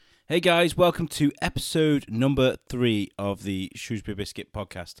Hey guys, welcome to episode number 3 of the Shrewsbury Biscuit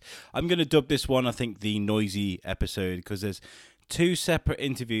podcast. I'm going to dub this one, I think, the noisy episode, because there's 2 separate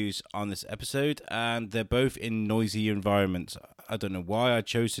interviews on this episode, and they're both in noisy environments. I don't know why I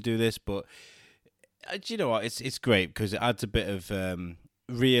chose to do this, but you know what? It's great because it adds a bit of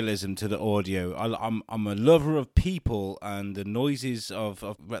realism to the audio. I'm a lover of people, and the noises of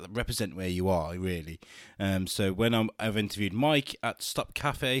represent where you are, really. So when I've interviewed Mike at Stop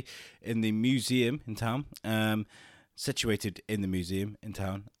Cafe in the museum in town, situated in the museum in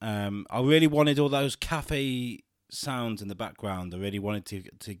town, I really wanted all those cafe sounds in the background. I really wanted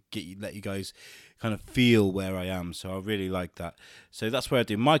to let you guys kind of feel where I am, so I really like that. So that's where I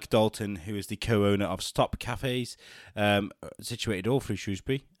do. Mike Dalton, who is the co-owner of Stop Cafes, situated all through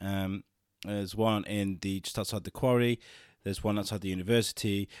Shrewsbury. There's one just outside the quarry, there's one outside the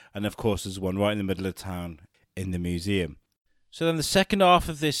university, and of course there's one right in the middle of town in the museum. So then the second half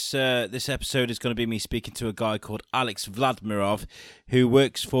of this episode is going to be me speaking to a guy called ALEKS VLADIMIROV, who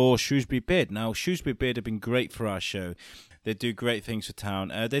works for Shrewsbury Bid. Now, Shrewsbury Bid have been great for our show. They do great things for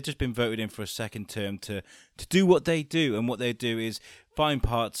town. They've just been voted in for a second term to do what they do. And what they do is find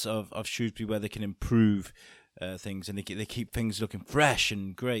parts of Shrewsbury where they can improve things, and they keep things looking fresh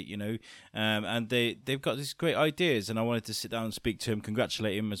and great, you know. And they've got these great ideas, and I wanted to sit down and speak to him,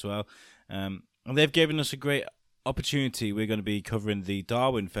 congratulate him as well. And they've given us a great opportunity. We're going to be covering the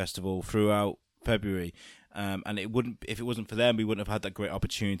Darwin Festival throughout February, and if it wasn't for them, we wouldn't have had that great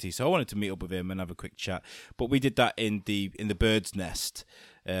opportunity. So I wanted to meet up with him and have a quick chat. But we did that in the Bird's Nest,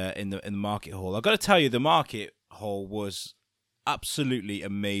 in the market hall. I've got to tell you, the market hall was absolutely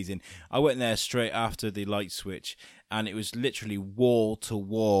amazing. I went there straight after the light switch, and it was literally wall to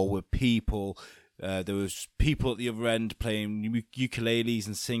wall with people. There was people at the other end playing ukuleles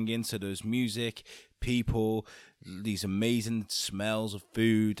and singing, so there was music, people, these amazing smells of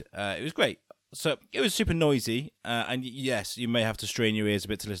food. It was great. So it was super noisy, and yes, you may have to strain your ears a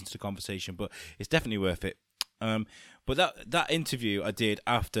bit to listen to the conversation, but it's definitely worth it. But that interview I did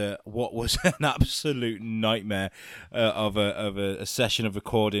after what was an absolute nightmare of a session of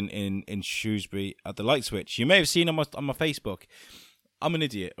recording in Shrewsbury at the light switch. You may have seen on my Facebook. I'm an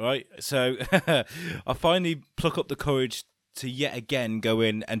idiot, right? So I finally pluck up the courage to yet again go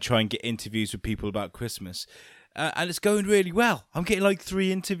in and try and get interviews with people about Christmas. And it's going really well. I'm getting like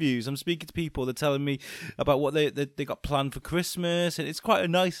 3 interviews. I'm speaking to people. They're telling me about what they got planned for Christmas. And it's quite a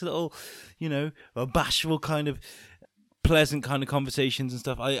nice little, you know, a bashful kind of pleasant kind of conversations and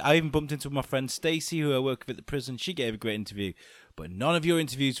stuff. I even bumped into my friend Stacey, who I work with at the prison. She gave a great interview. But none of your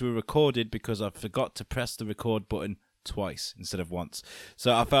interviews were recorded because I forgot to press the record button twice instead of once.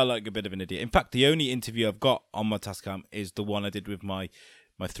 So I felt like a bit of an idiot. In fact, the only interview I've got on my Tascam is the one I did with my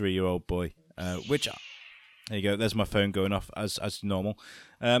 3-year-old boy, which... There you go. There's my phone going off as normal.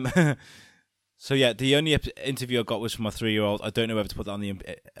 So yeah, the only interview I got was from my 3-year-old. I don't know whether to put that on the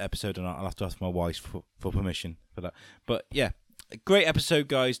episode or not. I'll have to ask my wife for permission for that. But yeah, a great episode,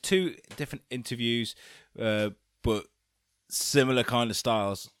 guys. 2 different interviews, but similar kind of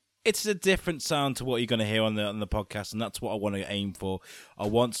styles. It's a different sound to what you're going to hear on the podcast, and that's what I want to aim for. I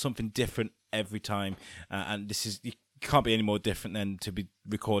want something different every time, and you can't be any more different than to be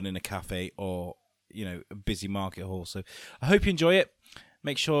recording in a cafe or, you know, a busy market hall. So I hope you enjoy it.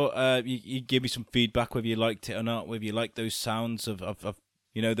 Make sure you give me some feedback, whether you liked it or not, whether you like those sounds of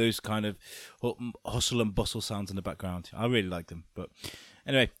you know, those kind of hustle and bustle sounds in the background. I really like them. But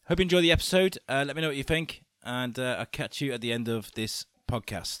anyway, hope you enjoy the episode. Let me know what you think, and I'll catch you at the end of this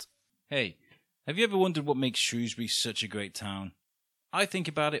podcast. Hey, have you ever wondered what makes Shrewsbury such a great town? I think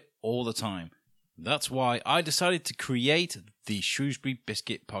about it all the time. That's why I decided to create the Shrewsbury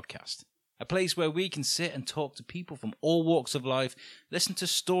Biscuit podcast. A place where we can sit and talk to people from all walks of life, listen to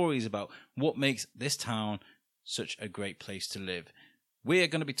stories about what makes this town such a great place to live. We are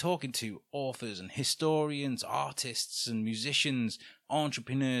going to be talking to authors and historians, artists and musicians,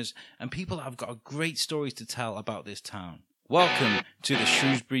 entrepreneurs, and people that have got great stories to tell about this town. Welcome to the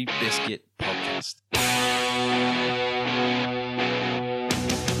Shrewsbury Biscuit podcast.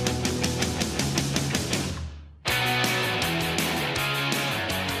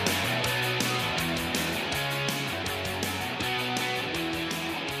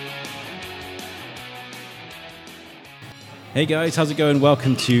 Hey guys, how's it going?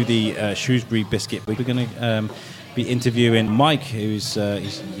 Welcome to the Shrewsbury Biscuit. We're going to be interviewing Mike, who's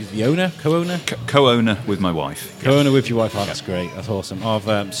he's the owner, co-owner? Co-owner with my wife. Co-owner with your wife. Oh, that's great. That's awesome.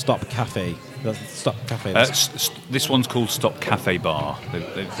 Of Stop Cafe. Stop Cafe. This one's called Stop Cafe Bar.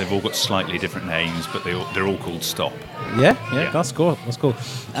 They've all got slightly different names, but they're all called Stop. Yeah, that's cool.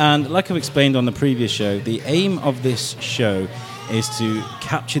 And like I've explained on the previous show, the aim of this show is to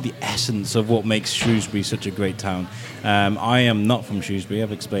capture the essence of what makes Shrewsbury such a great town. I am not from Shrewsbury,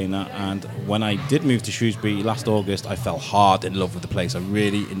 I've explained that, and when I did move to Shrewsbury last August, I fell hard in love with the place. I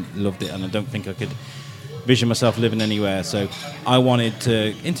really loved it, and I don't think I could vision myself living anywhere. So I wanted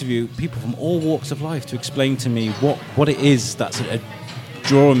to interview people from all walks of life to explain to me what it is that's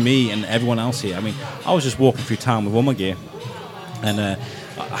drawing me and everyone else here. I mean, I was just walking through town with all my gear, and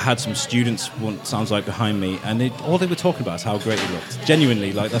I had some students, what sounds like, behind me, and all they were talking about is how great it looked.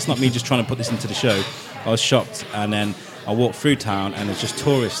 Genuinely, like, that's not me just trying to put this into the show. I was shocked, and then I walked through town, and there's just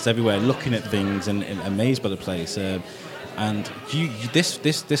tourists everywhere looking at things and amazed by the place. And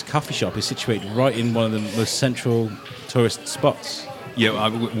this coffee shop is situated right in one of the most central tourist spots. Yeah,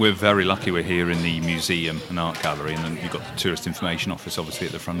 we're very lucky. We're here in the museum and art gallery, and then you've got the tourist information office, obviously,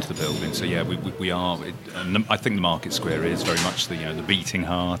 at the front of the building. So yeah, we are. And I think the market square is very much the beating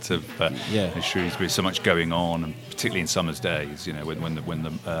heart of Shrewsbury. So much going on, and particularly in summer's days, when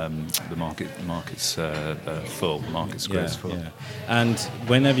the market's full, the market square is full. Yeah. And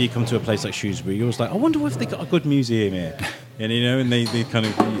whenever you come to a place like Shrewsbury, you're always like, I wonder if they got a good museum here. And they kind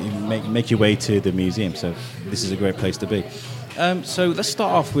of make your way to the museum. So this is a great place to be. So let's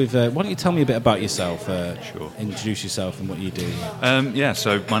start off with, why don't you tell me a bit about yourself? Sure. Introduce yourself and what you do.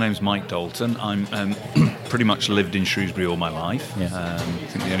 So my name's Mike Dalton. I'm pretty much lived in Shrewsbury all my life. Yeah. I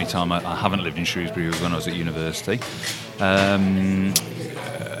think the only time I haven't lived in Shrewsbury was when I was at university.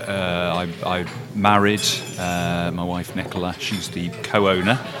 I married my wife Nicola. She's the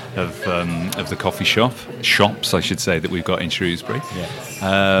co-owner of the coffee shops, I should say, that we've got in Shrewsbury. Yeah.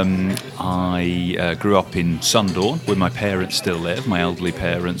 I grew up in Sundorne, where my parents still live. My elderly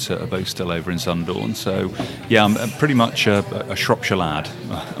parents are both still over in Sundorne. So, yeah, I'm pretty much a Shropshire lad.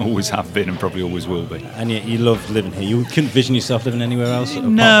 Always have been and probably always will be. And you love living here. You couldn't vision yourself living anywhere else?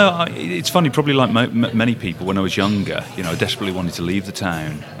 No, it's funny. Probably like many people, when I was younger, I desperately wanted to leave the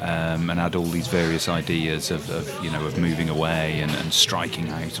town and had all these various ideas of moving away and striking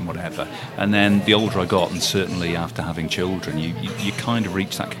out and whatever. And then the older I got, and certainly after having children, you kind of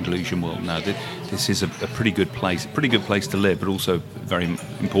reach that conclusion. Well, no, this is a pretty good place to live, but also, very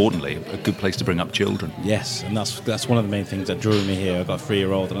importantly, a good place to bring up children. Yes, and that's one of the main things that drew me here. I've got a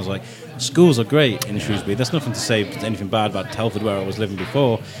 3-year-old, and I was like, schools are great in Shrewsbury. There's nothing to say anything bad about Telford, where I was living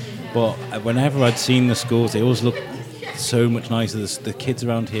before, but whenever I'd seen the schools, they always looked so much nicer. The kids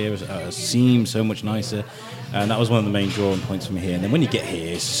around here seem so much nicer, and that was one of the main drawing points for me here. And then when you get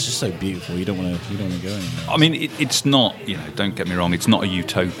here, it's just so beautiful. You don't want to go anywhere. I mean, it's not. Don't get me wrong. It's not a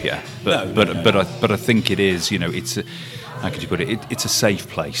utopia, but I think it is. It's how could you put it? It's a safe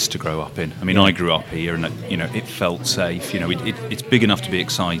place to grow up in. I mean, I grew up here, and it felt safe. It's big enough to be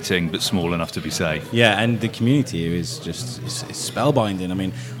exciting, but small enough to be safe. Yeah, and the community here is just it's spellbinding. I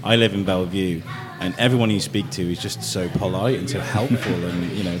mean, I live in Bellevue, and everyone you speak to is just so polite and so helpful,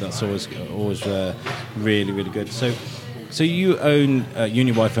 and that's always really, really good. So you own, you and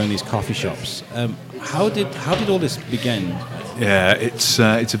your wife own these coffee shops. How did all this begin? Yeah, it's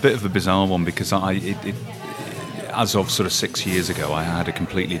a bit of a bizarre one, because as of sort of 6 years ago, I had a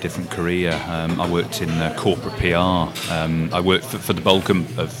completely different career. I worked in corporate PR. I worked for the bulk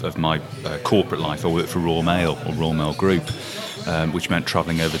of my corporate life. I worked for Royal Mail or Royal Mail Group, which meant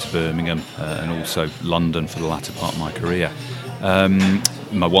travelling over to Birmingham and also London for the latter part of my career.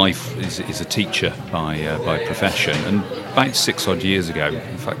 My wife is a teacher by profession, and about 6 odd years ago,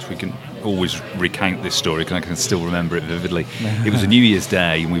 in fact, we can always recount this story because I can still remember it vividly. It was a New Year's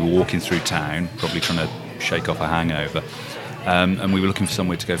Day, and we were walking through town, probably trying to shake off a hangover, and we were looking for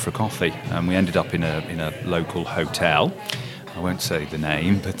somewhere to go for a coffee, and we ended up in a local hotel. I won't say the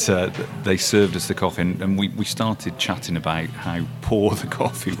name, but they served us the coffee, and we started chatting about how poor the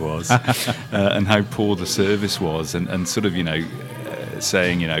coffee was and how poor the service was, and sort of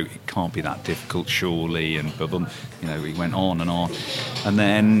saying it can't be that difficult surely, and we went on, and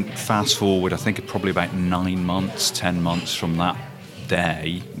then fast forward, I think probably about 10 months from that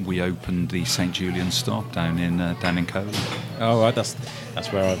day, we opened the St Julian stop down in Coleman. Oh, right, that's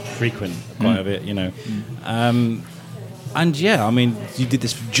where I frequent quite a bit, And yeah, I mean, you did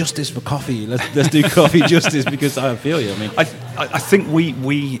this justice for coffee. Let's do coffee justice, because I feel you. I mean, I think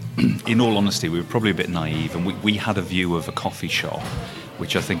we, in all honesty, we were probably a bit naive, and we had a view of a coffee shop,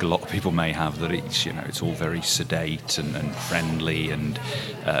 which I think a lot of people may have, that it's all very sedate and friendly, and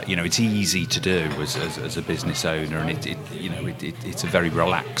it's easy to do as a business owner, and it's a very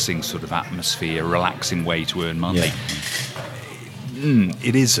relaxing sort of atmosphere, relaxing way to earn money. Yeah.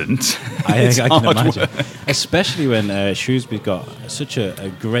 It isn't. I can imagine, especially when Shrewsbury's got such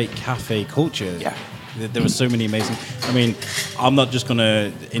a great cafe culture. Yeah. There are so many amazing. I mean, I'm not just going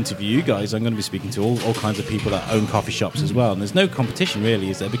to interview you guys. I'm going to be speaking to all kinds of people that own coffee shops as well. And there's no competition really,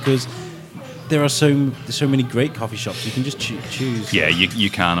 is there? Because there's so many great coffee shops. You can just choose. Yeah, you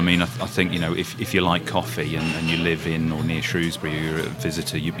can. I mean, I think, if you like coffee and you live in or near Shrewsbury, or you're a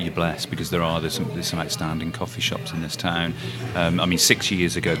visitor, you're blessed, because there's some outstanding coffee shops in this town. I mean, 6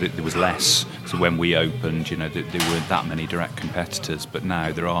 years ago there was less. So when we opened, there weren't that many direct competitors, but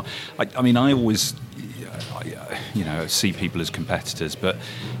now there are. I always, see people as competitors, but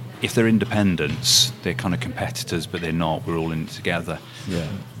if they're independents, they're kind of competitors, but they're not. We're all in it together. Yeah.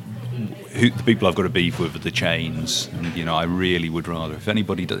 The people I've got to beef with are the chains, and I really would rather, if you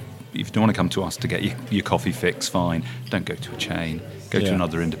want to come to us to get your coffee fix, fine. Don't go to a chain. Go to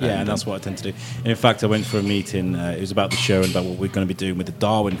another independent. Yeah, and that's what I tend to do. In fact, I went for a meeting. It was about the show and about what we're going to be doing with the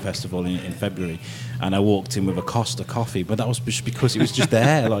Darwin Festival in February. And I walked in with a Costa coffee, but that was just because it was just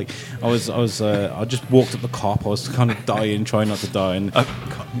there. Like I just walked up the cop. I was kind of dying, trying not to die. And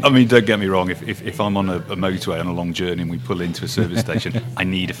I mean, don't get me wrong. If I'm on a motorway on a long journey and we pull into a service station, I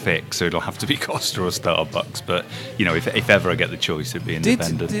need a fix, so it'll have to be Costa or Starbucks. But if ever I get the choice, it'd be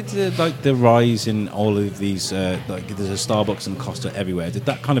independent. Did the rise in all of these there's a Starbucks and Costa everywhere? Did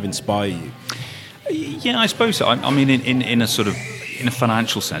that kind of inspire you? Yeah, I suppose so. I mean, in a sort of in a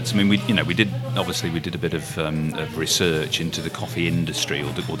financial sense. I mean, we did a bit of research into the coffee industry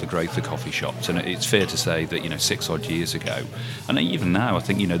or the growth of coffee shops, and it's fair to say that 6 odd years ago, and even now, I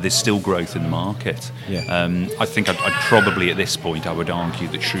think there's still growth in the market. Yeah. I think I'd probably at this point I would argue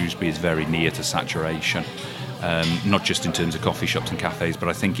that Shrewsbury is very near to saturation. Not just in terms of coffee shops and cafes, but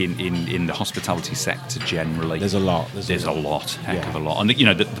I think in the hospitality sector generally. There's a lot. There's a lot, heck of a lot. And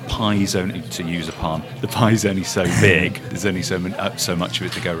the pie's only, to use a pun, the pie's only so big. There's only so much of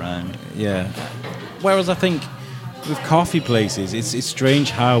it to go around. Yeah. Whereas I think with coffee places, it's strange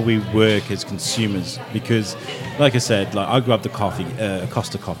how we work as consumers, because, like I said, I grabbed the coffee,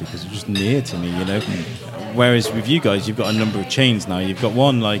 Costa coffee, because it's just near to me, Whereas with you guys, you've got a number of chains now. You've got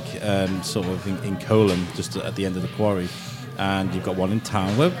one sort of in Colham, just at the end of the quarry, and you've got one in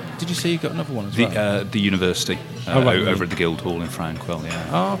town. Where did you say you got another one as well? The university, over at the Guildhall in Frankwell. Yeah.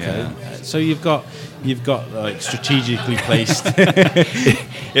 Oh, okay. Yeah. So you've got strategically placed.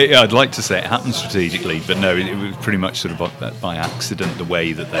 Yeah, I'd like to say it happened strategically, but no, it was pretty much sort of by accident the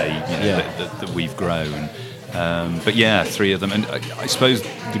way that that we've grown. But yeah, 3 of them, and I suppose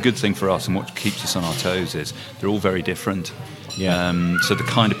the good thing for us and what keeps us on our toes is they're all very different. Yeah. So the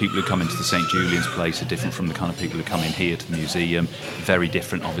kind of people who come into the St Julian's place are different from the kind of people who come in here to the museum. Very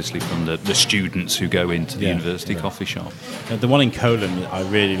different, obviously, from the students who go into the university coffee shop. The one in Colham I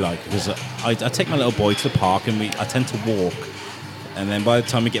really like, because I take my little boy to the park and I tend to walk, and then by the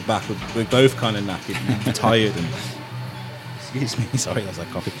time we get back, we're both kind of knackered and tired and. Excuse me, sorry, that's that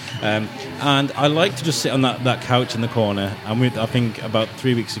coffee. And I like to just sit on that couch in the corner. And I think about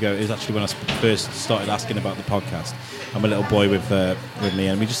 3 weeks ago is actually when I first started asking about the podcast. I'm a little boy with me,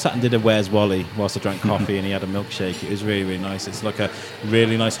 and we just sat and did a Where's Wally whilst I drank coffee, and he had a milkshake. It was really, really nice. It's like a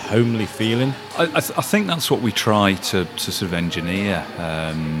really nice homely feeling. I think that's what we try to sort of engineer.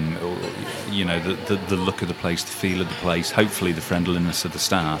 The look of the place, the feel of the place, hopefully the friendliness of the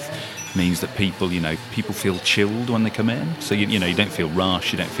staff means that people feel chilled when they come in. So you don't feel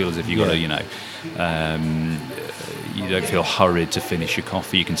rushed. You don't feel as if you got to you don't feel hurried to finish your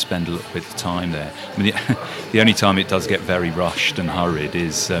coffee. You can spend a little bit of time there. I mean, the only time it does get very rushed and hurried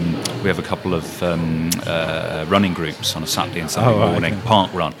is we have a couple of running groups on a Saturday and Sunday morning,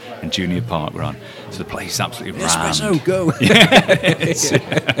 park run and junior park run. So the place is absolutely rammed. Espresso, go!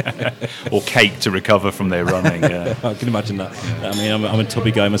 Or cake to recover from their running. Yeah. I can imagine that. I mean, I'm a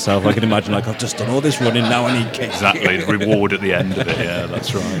tubby guy myself. I can imagine I've just done all this running, now I need cake. Exactly, the reward at the end of it. Yeah,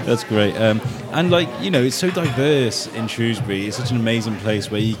 that's right. That's great. And it's so diverse in Shrewsbury. It's such an amazing place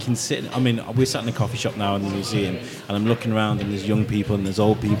where you can sit. I mean, we're sat in a coffee shop now in the museum, and I'm looking around, and there's young people, and there's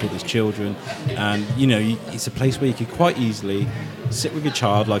old people, there's children, and it's a place where you could quite easily sit with your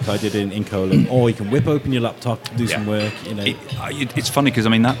child, like I did in Colham, or you can whip open your laptop, do some work. It's funny because I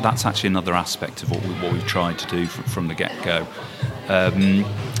mean that's actually another aspect of what we've tried to do from the get-go.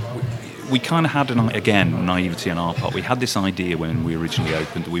 We kind of had naivety on our part. We had this idea when we originally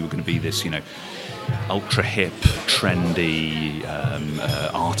opened that we were going to be this, ultra hip, trendy,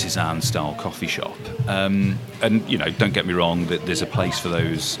 artisan style coffee shop. And don't get me wrong, that there's a place for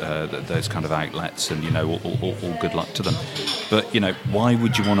those kind of outlets, and all good luck to them. But why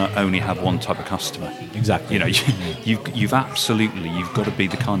would you want to only have one type of customer? Exactly. You've got to be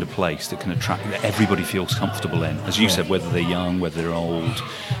the kind of place that can attract, that everybody feels comfortable in. As you said, whether they're young, whether they're old,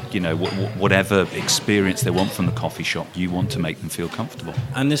 whatever experience they want from the coffee shop, you want to make them feel comfortable.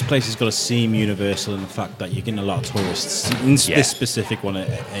 And this place has got to seem university universal in the fact that you're getting a lot of tourists. In this specific one,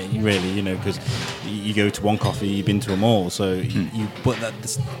 really, because you go to one coffee, you've been to them all. So but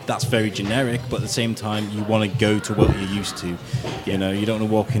that's very generic. But at the same time, you want to go to what you're used to. You don't want to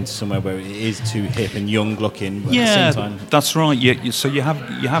walk into somewhere where it is too hip and young looking. But at the same time, that's right. So you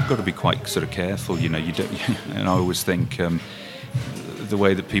have got to be quite sort of careful. You don't. And I always think. The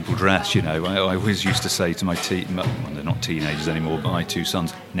way that people dress, I always used to say to my they're not teenagers anymore, but my two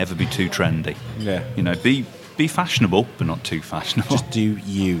sons, never be too trendy. Yeah. Be fashionable, but not too fashionable. Just do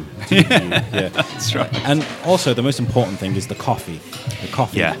you. Yeah, that's right. And also, the most important thing is the coffee. The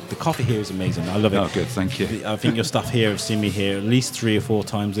coffee. Yeah. The coffee here is amazing. I love it. Oh, good. Thank you. I think your staff here have seen me here at least 3 or 4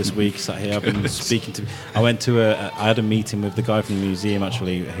 times this week. Sat here, I've been speaking to. I went to I had a meeting with the guy from the museum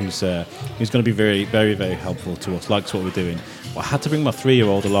actually, who's going to be very, very, very helpful to us. Likes what we're doing. Well, I had to bring my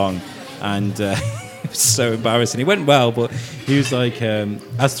 3-year-old along, and it was so embarrassing. It went well, but he was like,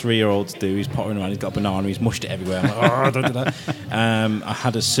 as 3-year-olds do, he's pottering around, he's got a banana, he's mushed it everywhere. I'm like, oh, don't do that. I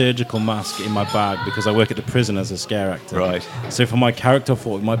had a surgical mask in my bag because I work at the prison as a scare actor. Right. So for my character, I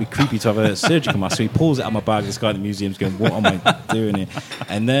thought it might be creepy to have a surgical mask. So he pulls it out of my bag. This guy at the museum's going, what am I doing here?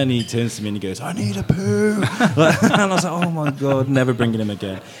 And then he turns to me and he goes, I need a poo. And I was like, oh my God, never bringing him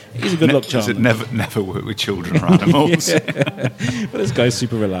again. He's a good luck charm. Never work with children or animals. But this guy's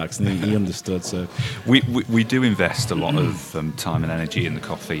super relaxed and he understood. So we do invest a lot of time and energy in the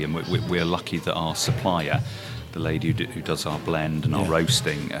coffee, and we're lucky that our supplier, the lady who does our blend and our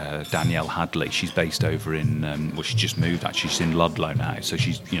roasting, Danielle Hadley, she's based over in, she just moved actually, she's in Ludlow now, so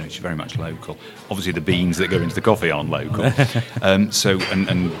she's very much local. Obviously the beans that go into the coffee aren't local.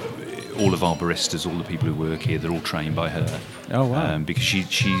 And all of our baristas, all the people who work here, they're all trained by her. Oh wow! Because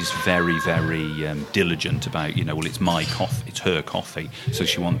she's very, very diligent about it's my coffee, it's her coffee, so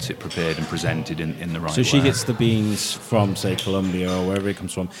she wants it prepared and presented in the right way. So she gets the beans from say Colombia or wherever it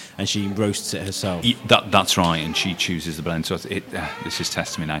comes from, and she roasts it herself. That's right, and she chooses the blend. So this is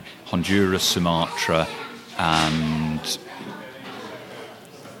testing me now. Honduras, Sumatra, and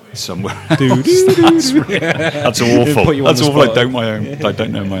somewhere else. That's awful. That's awful. I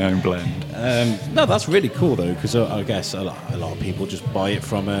don't know my own blend. No, that's really cool though, because I guess a lot of people just buy it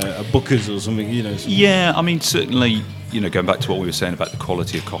from a Booker's or something. Yeah, I mean certainly. Going back to what we were saying about the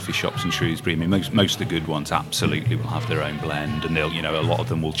quality of coffee shops in Shrewsbury, I mean, most of the good ones absolutely will have their own blend, and they'll, a lot of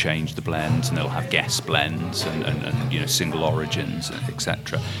them will change the blends, and they'll have guest blends and single origins,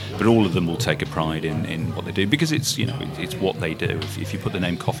 etc. But all of them will take a pride in what they do, because it's it's what they do. If you put the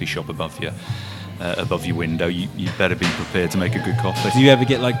name coffee shop above your window, you better be prepared to make a good coffee. Do you ever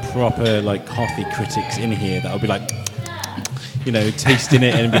get proper coffee critics in here that'll be like, tasting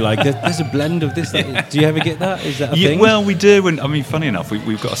it and be like, there's a blend of this. Do you ever get that? Is that a thing? Well, we do. And I mean, funny enough,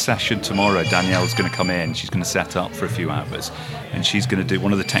 we've got a session tomorrow. Danielle's going to come in. She's going to set up for a few hours. And she's going to do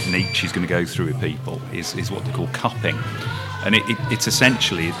one of the techniques she's going to go through with people is what they call cupping. And it's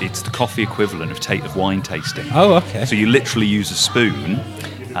essentially, it's the coffee equivalent of wine tasting. Oh, okay. So you literally use a spoon,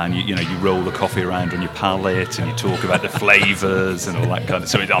 and you roll the coffee around on your palate, and you talk about the flavours and all that kind of.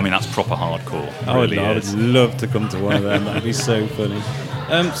 So that's proper hardcore. I would love to come to one of them. That'd be so funny.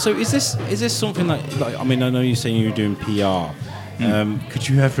 So is this something I know you're saying you were doing PR. Could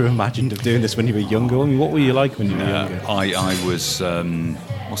you ever imagined of doing this when you were younger? I mean, what were you like when you were younger? I was.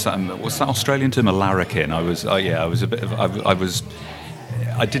 What's that Australian term? A larrikin. I was a bit of.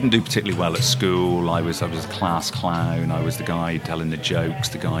 I didn't do particularly well at school. I was a class clown. I was the guy telling the jokes,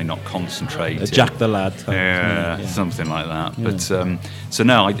 the guy not concentrating. Jack the lad. Yeah, something like that. Yeah. But so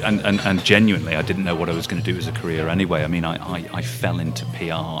no, and genuinely, I didn't know what I was going to do as a career anyway. I mean, I fell into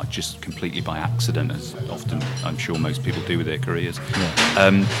PR just completely by accident, as often I'm sure most people do with their careers.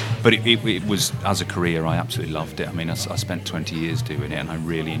 Yeah. But it was, as a career, I absolutely loved it. I mean, I spent 20 years doing it, and I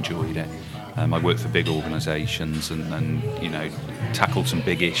really enjoyed it. I worked for big organisations and tackled some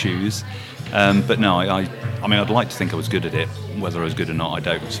big issues. But no, I mean, I'd like to think I was good at it. Whether I was good or not, I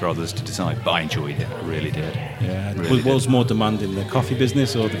don't. It's for others to decide. But I enjoyed it. I really did. Yeah. What was more demanding, the coffee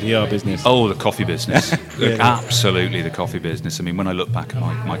business or the PR business? Oh, the coffee business. Really? Absolutely, the coffee business. I mean, when I look back at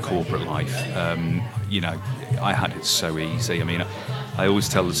my corporate life, I had it so easy. I mean, I always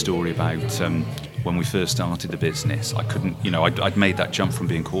tell the story about when we first started the business. I couldn't, I'd made that jump from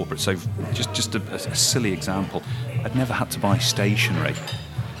being corporate. So just a silly example, I'd never had to buy stationery.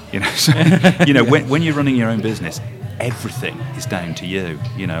 So, when you're running your own business, everything is down to you.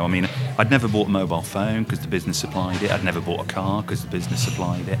 I mean, I'd never bought a mobile phone because the business supplied it. I'd never bought a car because the business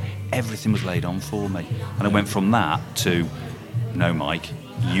supplied it. Everything was laid on for me. And I went from that to, no, Mike,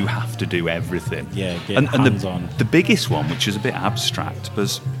 you have to do everything. Yeah, get hands on. The biggest one, which is a bit abstract,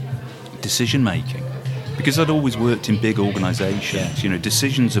 was decision making. because I'd always worked in big organisations. Yeah.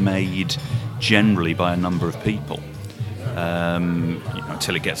 Decisions are made generally by a number of people.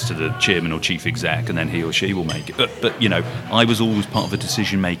 Until it gets to the chairman or chief exec, and then he or she will make it. But I was always part of a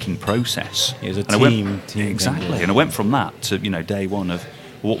decision-making process. It was a team thing, exactly, yeah. And I went from that to day one of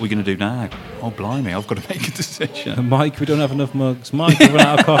what we're going to do now. Oh, blimey, I've got to make a decision. Mike, we don't have enough mugs. Mike, we've run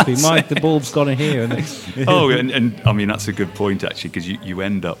out of coffee. Mike, the bulb's gone in here. and I mean that's a good point actually, because you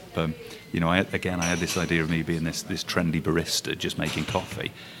end up. I had this idea of me being this trendy barista just making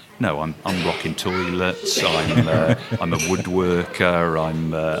coffee. No, I'm rocking toilets. I'm a woodworker.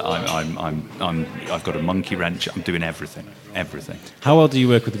 I've got a monkey wrench. I'm doing everything. How well do you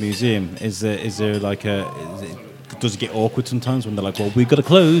work with the museum? Is there like does it get awkward sometimes when they're like, well, we've got to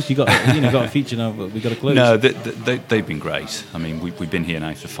close. You got a feature now, but we've got to close. No, they've been great. I mean, we've been here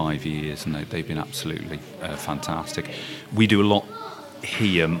now for 5 years, and they've been absolutely fantastic. We do a lot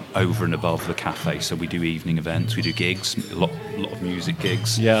here over and above the cafe, so we do evening events, we do gigs, a lot of music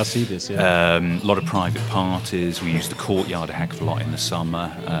gigs. Yeah, I see this. Yeah, a lot of private parties. We use the courtyard a heck of a lot in the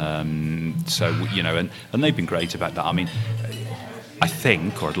summer. And they've been great about that. I mean, I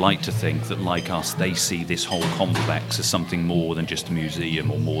think, or I'd like to think, that like us, they see this whole complex as something more than just a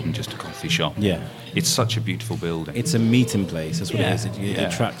museum or more than just a coffee shop. Yeah. It's such a beautiful building. It's a meeting place, that's what it is. It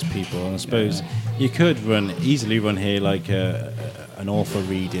attracts people, and I suppose you could easily run here like an author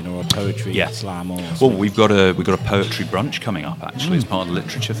reading or a poetry slam or something. Well, we've got a poetry brunch coming up actually as part of the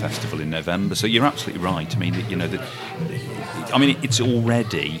Literature Festival in November. So you're absolutely right. I mean, it's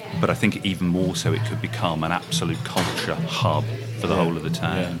already, but I think even more so, it could become an absolute culture hub for the whole of the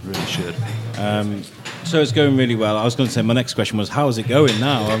town. Yeah, really should. So it's going really well. I was going to say, my next question was, how is it going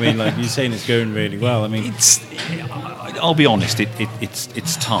now? I mean, like you're saying, it's going really well. I mean, I'll be honest.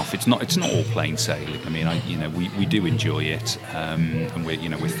 It's tough. It's not all plain sailing. I mean, we do enjoy it, and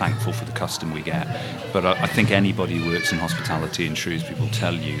we're thankful for the custom we get. But I think anybody who works in hospitality in Shrewsbury will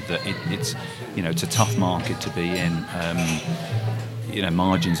tell you that it's a tough market to be in.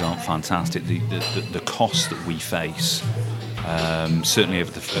 Margins aren't fantastic. The costs that we face. Certainly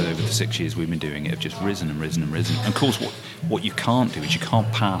over the 6 years we've been doing it, have just risen and risen and risen. And of course, what you can't do is you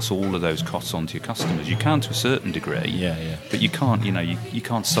can't pass all of those costs on to your customers. You can to a certain degree, but you can't. You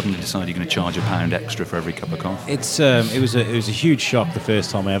can't suddenly decide you're going to charge £1 extra for every cup of coffee. It was a huge shock the first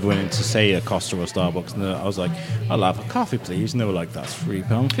time I ever went in to say a Costa or Starbucks, and I was like, I'll have a coffee, please, and they were like, that's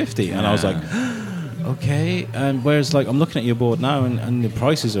 £3.50, and I was like, okay. And whereas like I'm looking at your board now, and the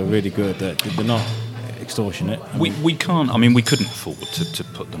prices are really good. They're not extortionate. We can't. I mean, we couldn't afford to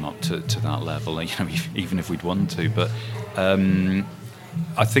put them up to that level, even if we'd want to. But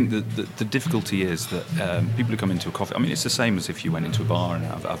I think that the difficulty is that people who come into a coffee. I mean, it's the same as if you went into a bar and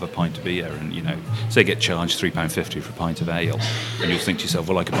have a pint of beer, and say get charged £3.50 for a pint of ale, and you'll think to yourself,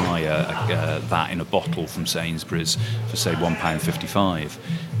 well, I could buy that in a bottle from Sainsbury's for say £1.55.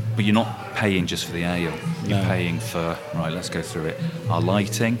 But you're not paying just for the ale. You're paying for, right, let's go through it, our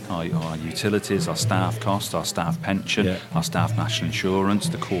lighting, our utilities, our staff costs, our staff pension, our staff national insurance,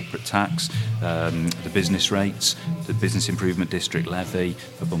 the corporate tax, the business rates, the business improvement district levy,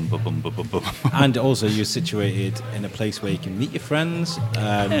 and also you're situated in a place where you can meet your friends.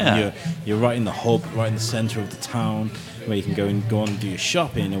 You're right in the hub, right in the centre of the town, where you can go and do your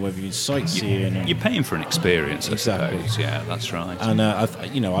shopping, or whether you're sightseeing. You're paying for an experience, I suppose. Yeah, that's right. And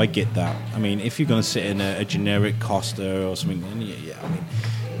I get that. I mean, if you're going to sit in a generic Costa or something, then you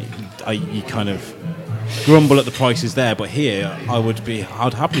kind of grumble at the prices there. But here,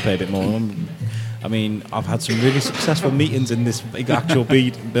 I'd happily pay a bit more. I mean, I've had some really successful meetings in this big actual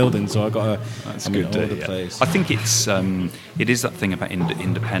building, so I got the place. I think it is that thing about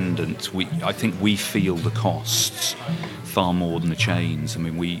independence. I think we feel the costs far more than the chains. I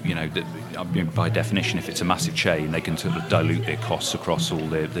mean, by definition, if it's a massive chain, they can sort of dilute their costs across all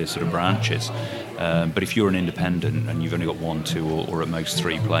their sort of branches. But if you're an independent and you've only got 1, 2, or at most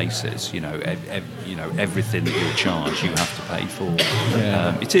 3 places, everything that you're charged, you have to pay for.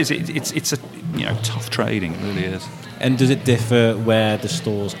 Yeah. It's a tough trading. It really is. And does it differ where the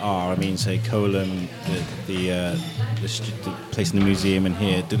stores are? I mean, say Colum, the place in the museum, and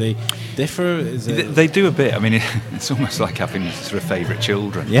here, do they differ? They do a bit. I mean, it's almost like having sort of favourite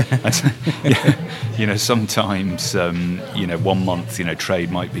children. Yeah. Sometimes 1 month,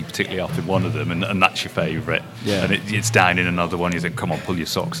 trade might be particularly up in one of them, and that's your favourite. Yeah. And it's down in another one. You think, come on, pull your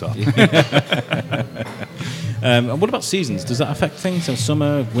socks up. And what about seasons? Does that affect things? So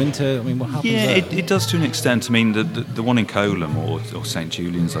summer, winter? I mean, what happens there? It does to an extent. I mean, the one in Colum, or St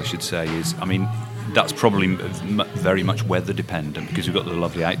Julian's, I should say, is, I mean, that's probably very much weather dependent, because we've got the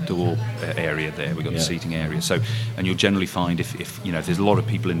lovely outdoor area there. We've got the seating area. So, and you'll generally find if there's a lot of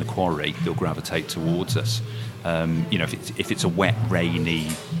people in the quarry, they'll gravitate towards us. If it's a wet, rainy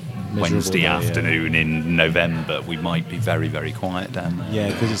Wednesday afternoon in November, we might be very, very quiet down there.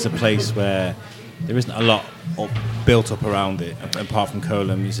 Yeah, because it's a place where there isn't a lot built up around it, apart from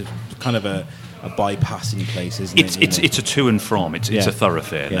Colum. It's kind of a bypassing place, isn't it? It's a to and from. It's a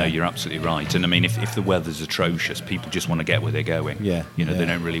thoroughfare. Yeah. No, you're absolutely right. And I mean, if the weather's atrocious, people just want to get where they're going. Yeah. They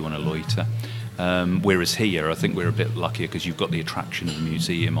don't really want to loiter. Whereas here, I think we're a bit luckier because you've got the attraction of the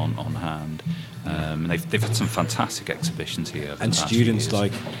museum on hand. And they've had some fantastic exhibitions here. And students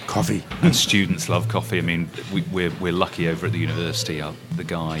like coffee. And students love coffee. I mean, we're lucky over at the university. Our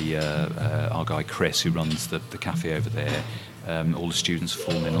guy Chris, who runs the cafe over there, all the students have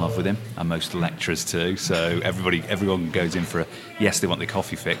fallen in love with him, and most of the lecturers too. So everyone goes in for they want their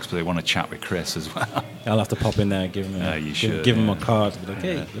coffee fix, but they want to chat with Chris as well. I'll have to pop in there, give him my card. Be like,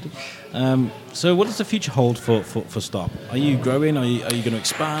 hey, buddy. So what does the future hold for Stop? Are you growing? Are you going to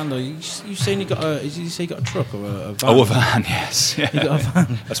expand? Are you saying you got a truck or a van? Oh, a van, yes. Yeah. You got a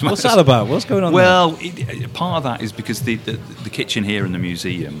van. What's that about? What's going on? Well, part of that is because the kitchen here in the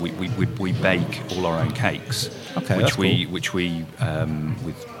museum, we bake all our own cakes. Okay, which we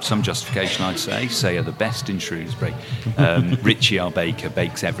with some justification, I'd say are the best in Shrewsbury. Richie, our baker,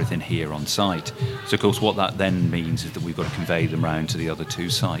 bakes everything here on site. So, of course, what that then means is that we've got to convey them round to the other two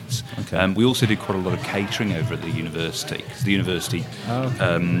sites. Okay. We also do quite a lot of catering over at the university, because the university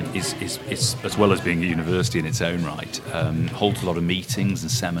is, as well as being a university in its own right, holds a lot of meetings and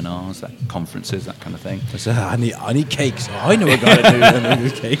seminars, conferences, that kind of thing. So I need cakes. Oh, I know what I got to do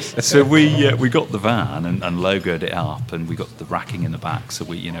with cakes. So we got the van and logoed it up, and we got the racking in the back. So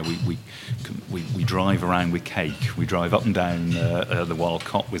we drive around with cake. We drive up and down the Wild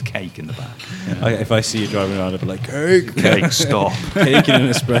Cot with cake in the back. If I see you driving around, I'll be like, cake, stop. Cake and an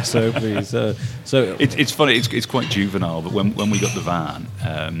espresso, please. So it's funny. It's quite juvenile, but when we got the van,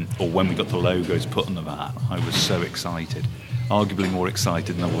 or when we got the logos put on the van, I was so excited. Arguably more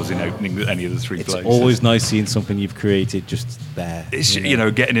excited than I was in opening any of the three places. It's always nice seeing something you've created just there. It's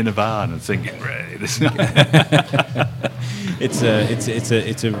getting in a van and thinking, right, this. It's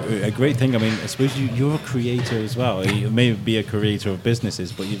a great thing. I mean, I suppose you're a creator as well. You may be a creator of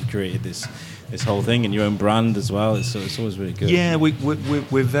businesses, but you've created this whole thing and your own brand as well. It's always really good. Yeah,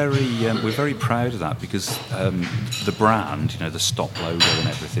 we're very proud of that, because the brand, the Stop logo and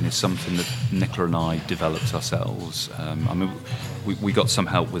everything, is something that Nicola and I developed ourselves. I mean, we got some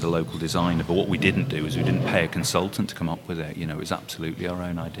help with a local designer, but what we didn't do is we didn't pay a consultant to come up with it. It was absolutely our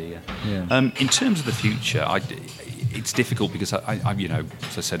own idea. Yeah. In terms of the future, it's difficult because I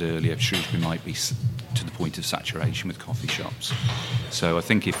as I said earlier, Shrewsbury might be to the point of saturation with coffee shops. So I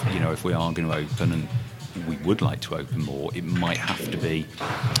think if we are going to open, and we would like to open more, it might have to be,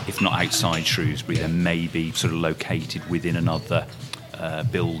 if not outside Shrewsbury, then maybe sort of located within another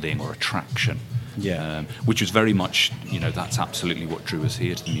building or attraction. Yeah. Which was very much, that's absolutely what drew us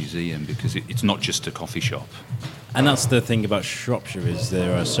here to the museum, because it's not just a coffee shop. And that's the thing about Shropshire, is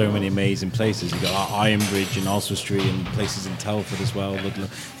there are so many amazing places. You've got Ironbridge and Oswestry Street, and places in Telford as well.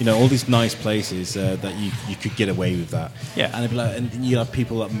 All these nice places that you could get away with that. Yeah. And it'd be like, and you have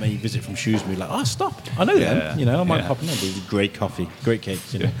people that may visit from Shrewsbury like, oh, Stop, I know them. I might pop in there. There's great coffee, great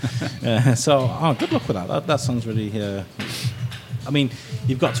cakes. So good luck with that. That sounds really. I mean,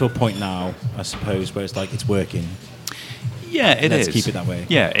 you've got to a point now, I suppose, where it's like it's working. Yeah, it is. Let's keep it that way.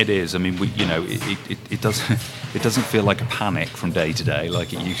 Yeah, it is. I mean, it doesn't feel like a panic from day to day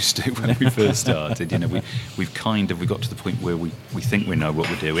like it used to when we first started. We got to the point where we think we know what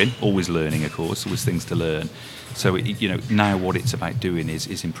we're doing. Always learning, of course. Always things to learn. So now what it's about doing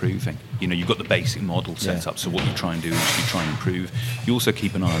is improving. You've got the basic model set up. So what you try and do is you try and improve. You also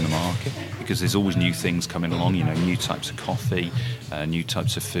keep an eye on the market, because there's always new things coming along. New types of coffee, new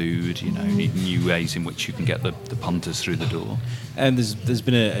types of food. New ways in which you can get the punters through the door. And there's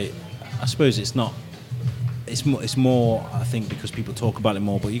been I suppose it's not. It's more, I think, because people talk about it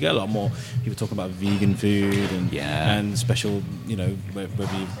more, but you get a lot more people talking about vegan food and special,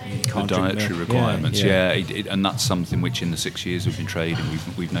 whether you can't the drink dietary milk. requirements. And that's something which in the 6 years we've been trading,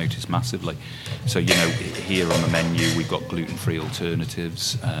 we've noticed massively. So here on the menu we've got gluten-free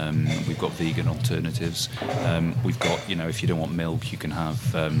alternatives, we've got vegan alternatives, we've got if you don't want milk, you can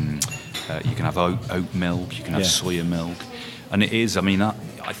have oat milk, you can have soya milk. And it is, I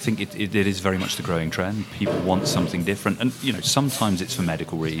think it is very much the growing trend. People want something different. And, sometimes it's for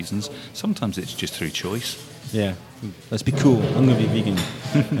medical reasons. Sometimes it's just through choice. Yeah. Let's be cool. I'm going to be vegan.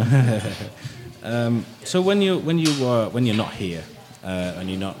 So when you're not here, and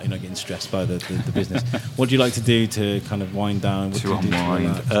you're not getting stressed by the business. What do you like to do to kind of wind down? What to do you do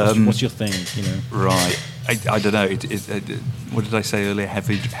unwind. to what's your thing? Right. I don't know. What did I say earlier?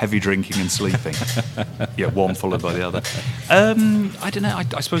 Heavy drinking and sleeping. Yeah, one followed by the other. I don't know.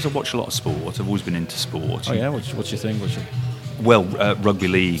 I suppose I watch a lot of sport. I've always been into sport. Oh yeah. What's your thing? Well, rugby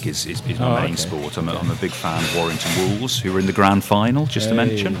league is my main sport. I'm a big fan of Warrington Wolves, who were in the grand final, just to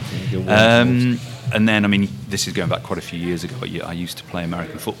mention. And then, I mean, this is going back quite a few years ago. I used to play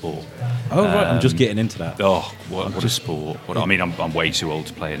American football. Oh, right. I'm just getting into that. Oh, what a sport. I mean, I'm way too old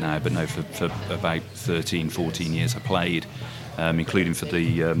to play it now, but no, for about 13, 14 years I played, including for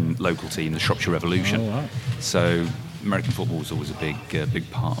the local team, the Shropshire Revolution. Oh, right. So American football was always a big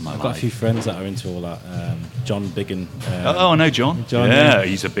part of my life. I've got a few friends that are into all that. John Biggin. I know John. Yeah,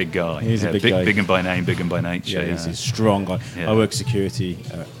 he's a big guy. He's a big guy. Big and by name, big and by nature. Yeah, he's a strong guy. Yeah. I work security,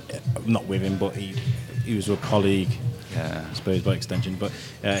 not with him, but he was a colleague, I suppose, by extension. But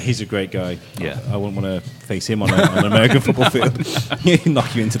he's a great guy. Yeah. I wouldn't want to face him on an American football field. He'd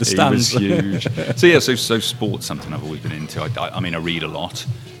knock you into the stands. He was huge. So sport's something I've always been into. I mean, I read a lot.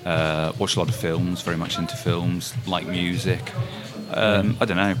 Watch a lot of films, very much into films, like music. I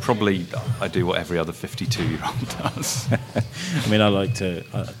don't know, probably I do what every other 52-year-old does. I mean, I like to,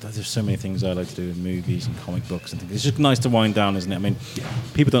 there's so many things I like to do in movies and comic books and things. It's just nice to wind down, isn't it? I mean,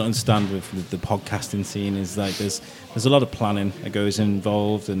 people don't understand with the podcasting scene is like there's a lot of planning that goes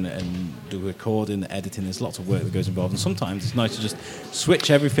involved and the recording, the editing, there's lots of work that goes involved. And sometimes it's nice to just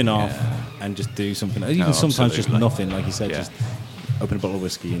switch everything off and just do something. Even sometimes just nothing, like you said, just open a bottle of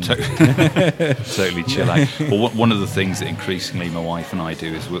whiskey and totally chill out. Well, one of the things that increasingly my wife and I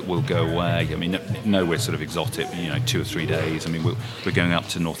do is we'll go away. I mean, nowhere sort of exotic, 2 or 3 days. I mean, we're going up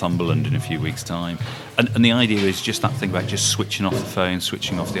to Northumberland in a few weeks' time, and the idea is just that thing about just switching off the phone,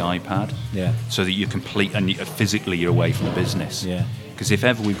 switching off the iPad, so that you're complete and physically you're away from the business. Yeah. Because if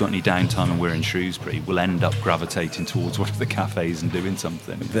ever we've got any downtime and we're in Shrewsbury, we'll end up gravitating towards one of the cafes and doing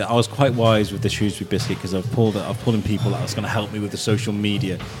something. I was quite wise with the Shrewsbury Biscuit because I've pulled in people that was going to help me with the social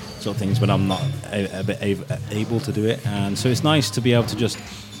media sort of things when I'm not able to do it. And so it's nice to be able to just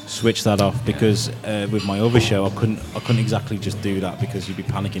switch that off because with my other show I couldn't exactly just do that because you'd be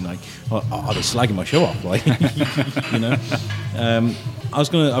panicking like, are they slagging my show off? Like,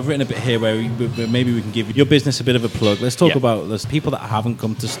 I've written a bit here where maybe we can give your business a bit of a plug. Let's talk about those people that haven't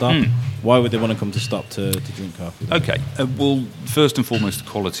come to Stop. Why would they want to come to Stop to drink coffee? Okay, well, first and foremost, the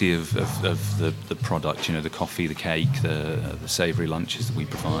quality of the product. The coffee, the cake, the savoury lunches that we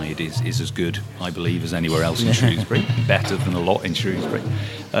provide is as good, I believe, as anywhere else in Shrewsbury. Better than a lot in Shrewsbury.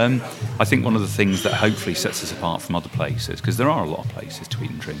 I think one of the things that hopefully sets us apart from other places, because there are a lot of places to eat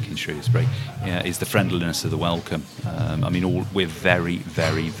and drink in Shrewsbury, is the friendliness of the welcome. We're very,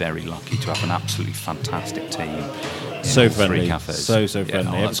 very, very lucky to have an absolutely fantastic team. So friendly, 3 cafes. So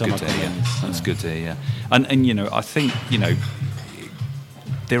friendly. That's good to hear. That's good to hear. And I think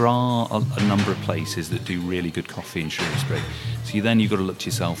there are a number of places that do really good coffee in Shrewsbury. So you've got to look to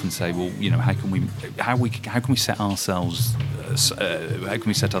yourself and say, well, how can we set ourselves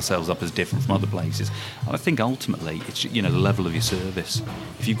up as different from other places? And I think ultimately it's the level of your service.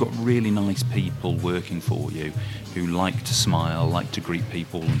 If you've got really nice people working for you who like to smile, like to greet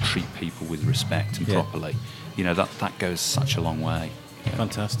people and treat people with respect and properly, that goes such a long way.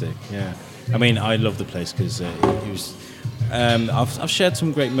 Fantastic. Yeah. I mean, I love the place because it was. I've shared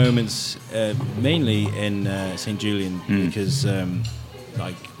some great moments, mainly in St. Julian, because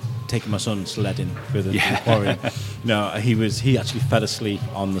taking my son sledding through the quarry. He actually fell asleep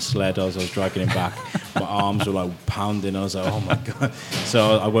on the sled as I was dragging him back. My arms were like pounding. I was like, oh my god!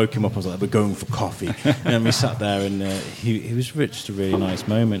 So I woke him up. I was like, we're going for coffee, and we sat there, and he was just a really nice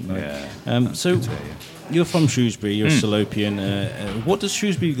moment. So you're from Shrewsbury. You're a Salopian. What does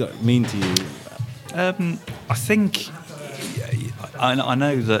Shrewsbury mean to you? I think. I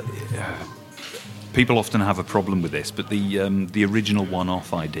know that people often have a problem with this, but the original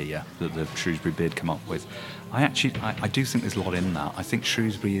one-off idea that the Shrewsbury Bid come up with, I do think there's a lot in that. I think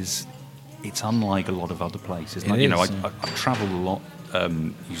Shrewsbury it's unlike a lot of other places. I've travelled a lot,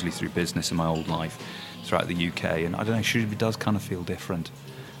 usually through business in my old life, throughout the UK, and I don't know, Shrewsbury does kind of feel different.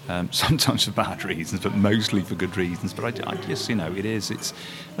 Sometimes for bad reasons, but mostly for good reasons. But I guess it is. It's,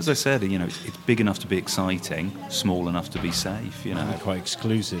 as I said, it's big enough to be exciting, small enough to be safe. Quite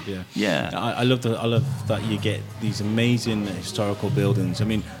exclusive. Yeah. Yeah. I love that you get these amazing historical buildings. I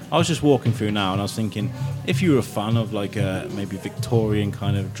mean, I was just walking through now, and I was thinking, if you were a fan of maybe Victorian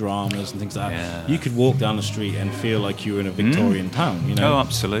kind of dramas and things like that, you could walk down the street and feel like you were in a Victorian town. Oh,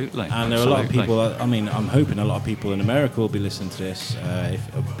 absolutely. And there are a lot of people. I'm hoping a lot of people in America will be listening to this.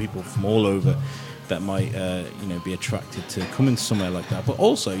 people from all over that might be attracted to coming somewhere like that. But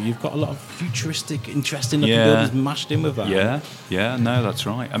also, you've got a lot of futuristic, interesting looking buildings mashed in with that. Yeah, no, that's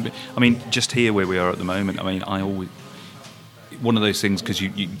right. I mean, just here where we are at the moment, I mean, I always... One of those things, because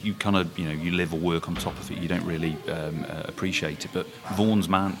you kind of, you live or work on top of it, you don't really appreciate it. But Vaughan's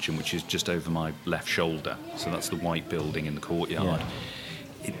Mansion, which is just over my left shoulder, so that's the white building in the courtyard,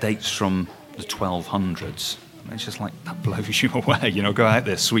 it dates from the 1200s. And it's just like, that blows you away. Go out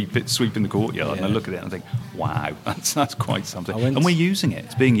there, sweep in the courtyard, and I look at it and I think, wow, that's quite something. And we're using it.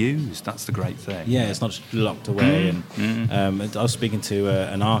 It's being used. That's the great thing. Yeah, it's not just locked away. And I was speaking to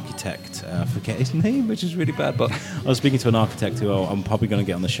an architect. I forget his name, which is really bad. But I was speaking to an architect who I'm probably going to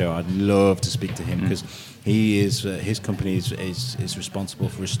get on the show. I'd love to speak to him because he is his company is responsible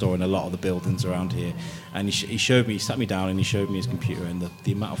for restoring a lot of the buildings around here. And he showed me. He sat me down and he showed me his computer and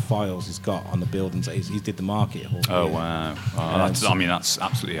the amount of files he's got on the buildings. He did the market. Oh wow! That's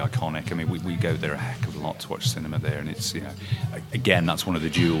absolutely iconic. I mean, we go there a heck of a lot to watch cinema there, and it's again, that's one of the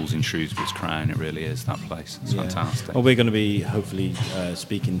jewels in Shrewsbury's crown. It really is, that place. It's fantastic. Well, we're going to be hopefully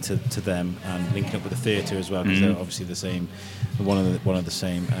speaking to them and linking up with the theatre as well, because they're obviously the same, one of the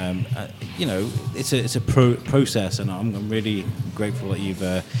same. It's a process, and I'm really grateful that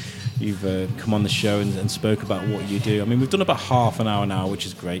you've come on the show and spoke about what you do. I mean, we've done about half an hour now, which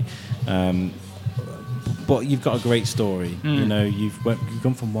is great. But you've got a great story. You've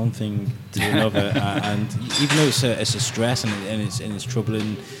gone from one thing to another, and even though it's a stress and it's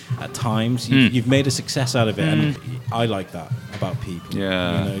troubling at times, you've made a success out of it, and I like that about people.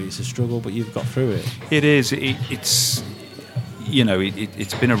 Yeah, it's a struggle, but you've got through it. It is. It's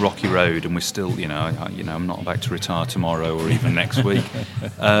been a rocky road, and we're still. I'm not about to retire tomorrow or even next week.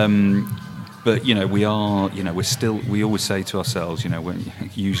 But we are. We're still. We always say to ourselves,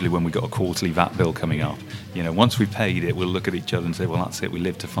 usually when we got a quarterly VAT bill coming up, once we've paid it, we'll look at each other and say, well, that's it. We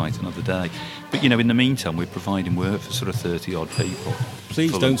live to fight another day. But in the meantime, we're providing work for sort of 30 odd people.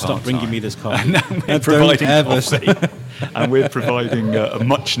 Please don't stop bringing me this coffee. No, we're providing coffee, and we're providing a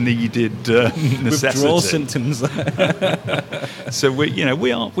much needed necessity. Withdrawal symptoms. So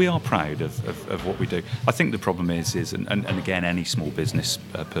we are proud of what we do. I think the problem is and again, any small business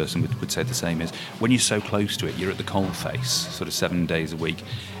person would say the same, is when you're so close to it, you're at the coalface sort of 7 days a week.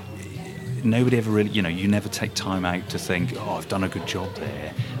 Nobody ever really, you never take time out to think, oh, I've done a good job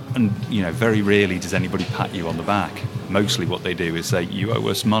there. And, very rarely does anybody pat you on the back. Mostly what they do is say, you owe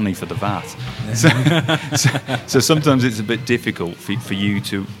us money for the VAT. So sometimes it's a bit difficult for you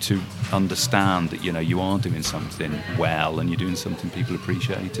to understand that, you are doing something well and you're doing something people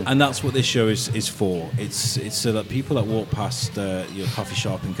appreciate. And that's what this show is for. It's so that people that walk past your coffee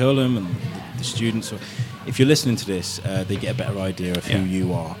shop in Colham and the students, or if you're listening to this, they get a better idea of who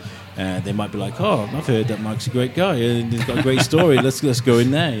you are. They might be like, oh, I've heard that Mike's a great guy and he's got a great story. Let's go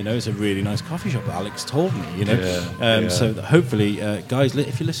in there. It's a really nice coffee shop that Alex told me. So hopefully, guys,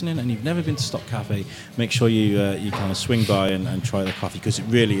 if you're listening and you've never been to Stock Cafe, make sure you kind of swing by and try the coffee, because it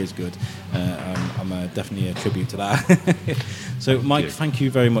really is good. I'm definitely a tribute to that. So, Mike, thank you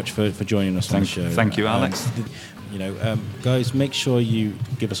very much for joining us on the show. Thank you, Alex. Guys, make sure you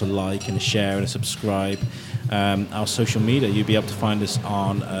give us a like and a share and a subscribe. Our social media, you'll be able to find us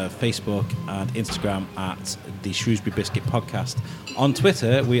on Facebook and Instagram at the Shrewsbury Biscuit Podcast. On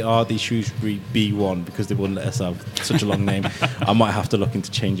Twitter, we are the Shrewsbury B1, because they wouldn't let us have such a long name. I might have to look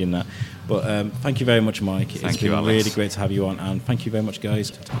into changing that. But thank you very much, Mike. It's been really great to have you on, and thank you very much,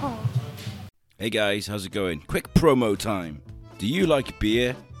 guys. Hey guys, how's it going? Quick promo time. Do you like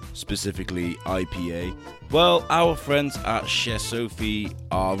beer? Specifically IPA? Well, our friends at Chef Sophie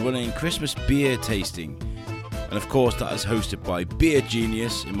are running Christmas beer tasting. And of course, that is hosted by beer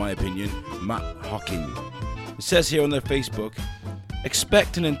genius, in my opinion, Matt Hocking. It says here on their Facebook,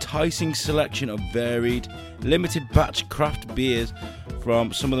 expect an enticing selection of varied, limited batch craft beers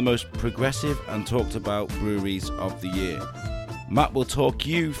from some of the most progressive and talked about breweries of the year. Matt will talk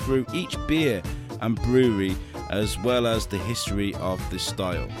you through each beer and brewery, as well as the history of this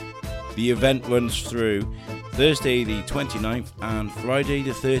style. The event runs through Thursday the 29th and Friday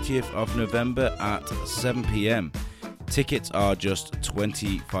the 30th of November at 7 p.m. Tickets are just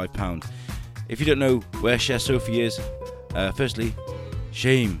 £25. If you don't know where Chef Sophie is, firstly,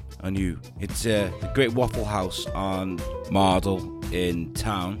 shame on you. It's a great waffle house on Mardle in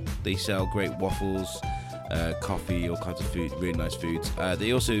town. They sell great waffles, coffee, all kinds of food, really nice foods.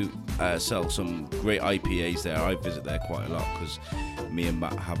 They also sell some great IPAs there. I visit there quite a lot because me and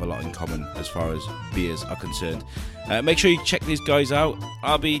Matt have a lot in common as far as beers are concerned. Make sure you check these guys out.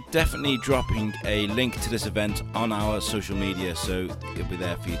 I'll be definitely dropping a link to this event on our social media, so it'll be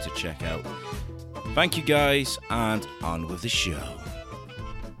there for you to check out. Thank you guys, and on with the show.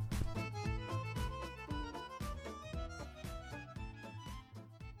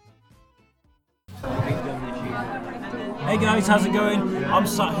 Hey guys, how's it going? I'm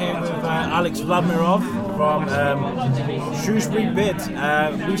sat here with ALEKS VLADIMIROV from Shrewsbury Bid.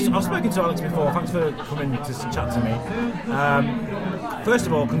 I've spoken to Alex before. Thanks for coming to chat to me. First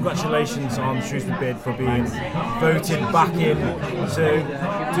of all, congratulations on Shrewsbury Bid for being voted back in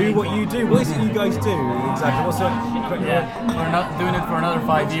to do what you do. What is it you guys do exactly? What's it? We're not doing it for another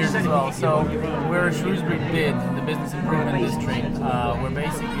 5 years as well. So we're a Shrewsbury Bid, the business improvement district. We're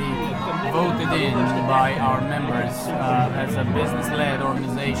basically voted in by our members as a business-led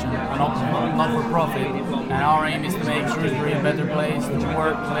organization, a not-for-profit, and our aim is to make Shrewsbury a better place to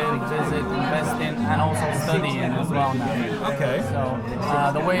work, live, visit, invest in, and also study in as well now. Okay. So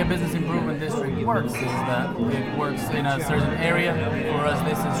the way a business improvement district works is that it works in a certain area. For us,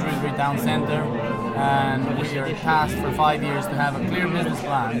 this is Shrewsbury Town Centre, and we are tasked for 5 years to have a clear business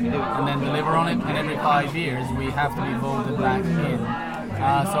plan and then deliver on it, and every 5 years we have to be voted back in.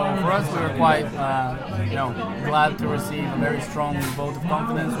 So for us, we were quite, glad to receive a very strong vote of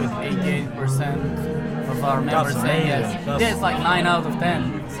confidence with 88% of our members saying yes. Yeah, it's like 9 out of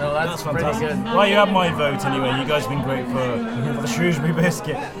 10. So that's pretty good. Well, you have my vote anyway. You guys have been great for the Shrewsbury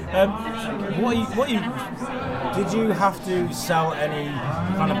Biscuit. Did you have to sell any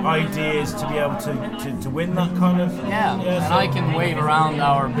kind of ideas to be able to win that kind of? Yeah, and I can wave around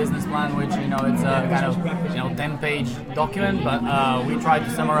our business plan, which it's a kind of 10-page document, but we tried to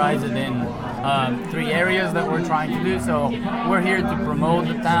summarize it in 3 areas that we're trying to do. So we're here to promote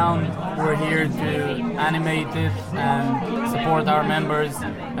the town, we're here to animate it and support our members,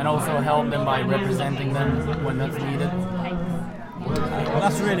 and also help them by representing them when that's needed. Well,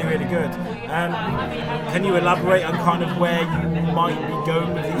 that's really, really good. Can you elaborate on kind of where you might be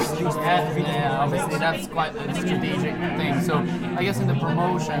going with these things? Yeah, obviously that's quite a strategic thing. So I guess in the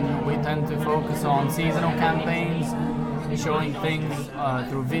promotion we tend to focus on seasonal campaigns, showing things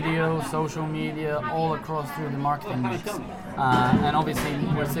through video, social media, all across through the marketing mix. And obviously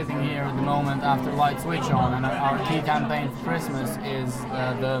we're sitting here at the moment after Light Switch On, and our key campaign for Christmas is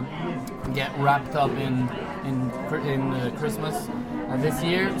the Get Wrapped Up in Christmas this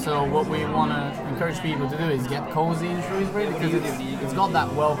year. So what we want to encourage people to do is get cozy in Shrewsbury, because it's got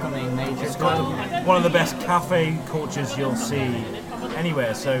that welcoming nature. It's got one of the best cafe cultures you'll see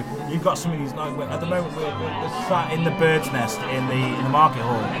anywhere. So you've got some of these, like at the moment we're sat in the Bird's Nest in the market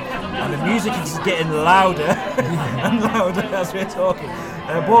hall, and the music is getting louder and louder as we're talking.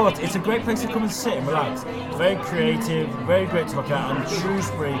 But it's a great place to come and sit and relax. It's very creative, very great to look at, and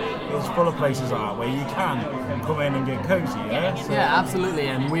Shrewsbury is full of places like that where you can come in and get cozy. Yeah, yeah, absolutely.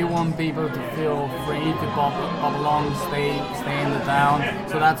 And we want people to feel free to pop along, stay in the town.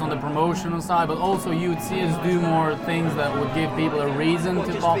 So that's on the promotional side, but also you would see us do more things that would give people a reason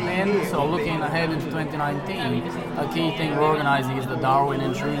to pop in. So looking ahead into 2019, a key thing we're organising is the Darwin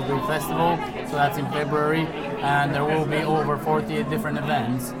in Shrewsbury Festival. So that's in February, and there will be over 48 different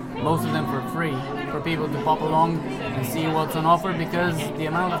events, most of them for free, for people to pop along and see what's on offer, because the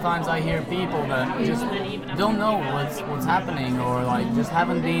amount of times I hear people that just don't know what's happening, or like just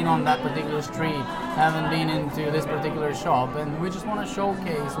haven't been on that particular street, haven't been into this particular shop, and we just want to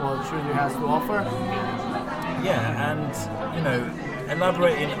showcase what Shrewsbury has to offer. Yeah, and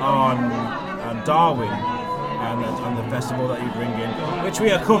elaborating on Darwin and the festival that you bring in, which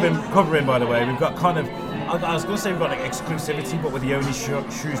we are covering by the way. We've got kind of, I was going to say we've got like exclusivity, but we're the only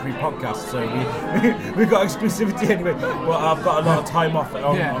Shrewsbury podcast, so we've got exclusivity anyway. But I've got a lot of time off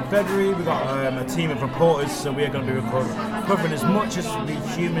on February. We've got a team of reporters, so we are going to be covering as much as we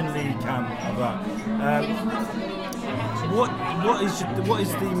humanly can of that. What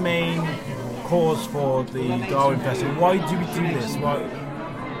is the main cause for the Darwin Festival? Why do we do this?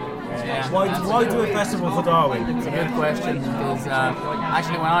 Why do a festival for Darwin? It's a good question, because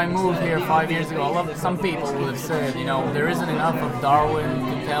actually when I moved here 5 years ago, some people would have said, there isn't enough of Darwin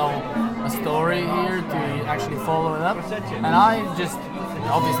to tell a story here to actually follow it up. And I just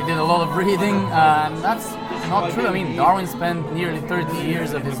obviously did a lot of reading, and that's not true. I mean, Darwin spent nearly 30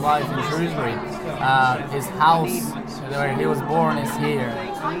 years of his life in Shrewsbury. His house where he was born is here.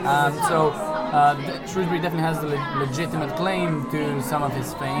 Shrewsbury definitely has the legitimate claim to some of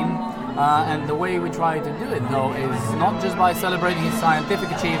his fame, and the way we try to do it though is not just by celebrating his scientific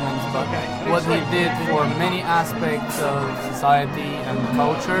achievements, but what he did for many aspects of society and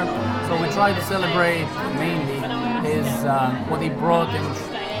culture. So we try to celebrate mainly his what he brought in,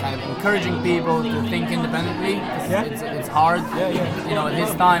 kind of encouraging people to think independently. It's hard. At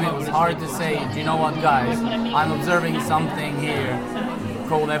his time it was hard to say, do you know what, guys, I'm observing something here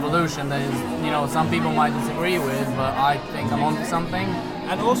called evolution that is, some people might disagree with, but I think I'm onto something.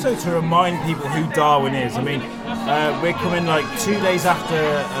 And also to remind people who Darwin is. I mean, we're coming like 2 days after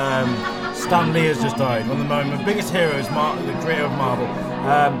Stan Lee has just died. One of my biggest heroes, the creator of Marvel.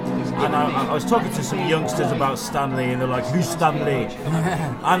 And I was talking to some youngsters about Stan Lee, and they're like, "Who's Stan Lee?"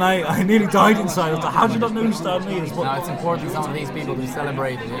 And I nearly died inside. I was like, "How do you not know who Stan Lee is?" No, it's important some of these people to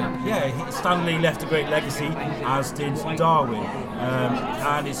celebrate it. Stan Lee left a great legacy, as did Darwin,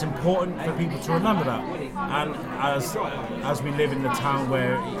 and it's important for people to remember that. And as we live in the town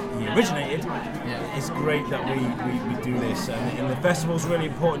where he originated, it's great that we do this. And the festival's really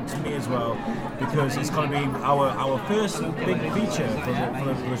important to me as well, because it's going to be our first big feature for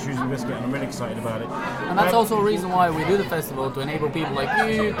the Shrewsbury Biscuit, and I'm really excited about it. And that's also a reason why we do the festival, to enable people like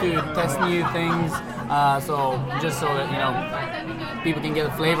you to test new things. So that people can get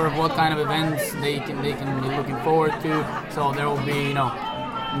a flavor of what kind of events they can be looking forward to. So there will be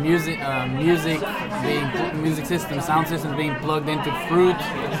music system, sound system being plugged into fruit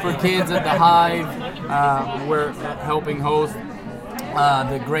for kids at the Hive. We're helping host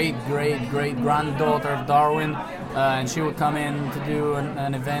the great granddaughter of Darwin, and she will come in to do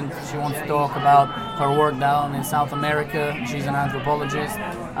an event. She wants to talk about her work down in South America. She's an anthropologist,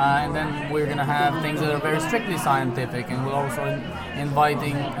 and then we're going to have things that are very strictly scientific, and we're also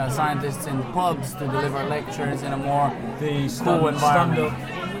inviting scientists in pubs to deliver lectures in a more cool environment.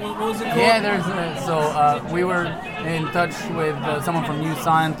 What was it called? Yeah, we were in touch with someone from New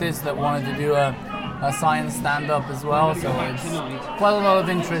Scientist that wanted to do a science stand-up as well, so it's quite a lot of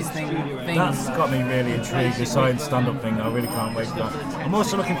interesting things. That's got me really intrigued, the science stand-up thing. I really can't wait for that. I'm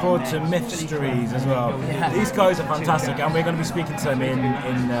also looking forward to Mythstories as well. Yeah. These guys are fantastic, and we're going to be speaking to them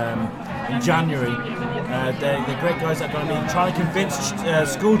in January. They're great guys that are going to be trying to convince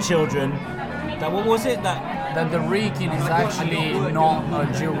school children that, what was it, that the Wrekin is actually not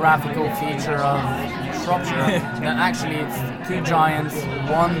a geographical feature of Shropshire. That actually it's two giants,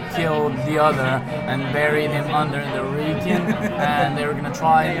 one killed the other and buried him under the Wrekin, and they were going to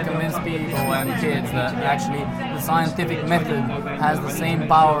try and convince people and kids that actually the scientific method has the same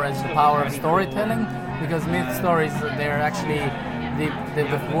power as the power of storytelling, because myth stories, they're actually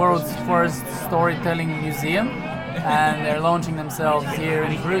the world's first storytelling museum, and they're launching themselves here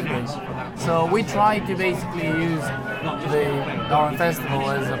in Shrewsbury. So we try to basically use the Darwin Festival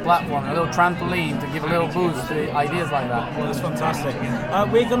as a platform, a little trampoline to give a little boost to ideas like that. Well, that's fantastic.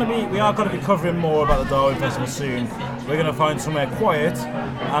 We are going to be covering more about the Darwin Festival soon. We're going to find somewhere quiet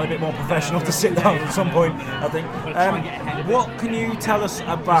and a bit more professional to sit down at some point, I think. What can you tell us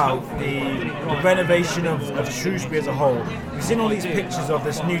about the renovation of Shrewsbury as a whole? We've seen all these pictures of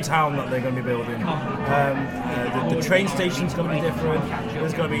this new town that they're going to be building. The train station's going to be different.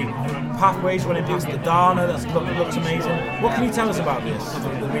 There's going to be pathways running past the Dana. That looks amazing. What can you tell us about this,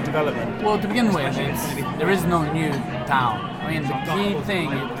 the redevelopment? Well, to begin with, there is no new town. I mean, the key thing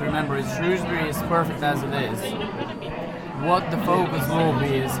to remember is Shrewsbury is perfect as it is. What the focus will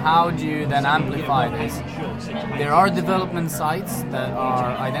be is how do you then amplify this? There are development sites that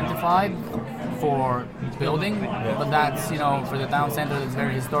are identified for building, but that's, for the town center that's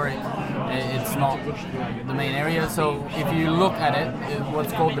very historic. It's not the main area. So if you look at it,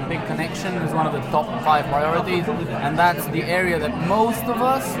 what's called the Big Connection is one of the top 5 priorities, and that's the area that most of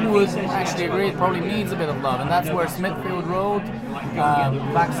us would actually agree it probably needs a bit of love, and that's where Smithfield Road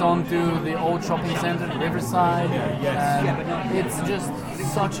backs onto the old shopping center, the Riverside, and it's just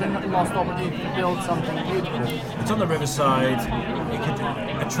such a lost opportunity to build something beautiful. It's on the Riverside. It could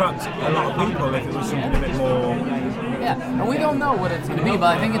attract a lot of people if it was something a bit more... Yeah, and we don't know what it's going to be,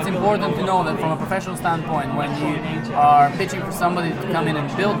 but I think it's important to know that from a professional standpoint, when you are pitching for somebody to come in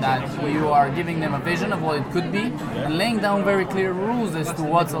and build that, you are giving them a vision of what it could be and laying down very clear rules as to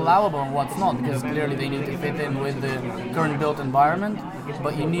what's allowable and what's not, because clearly they need to fit in with the current built environment,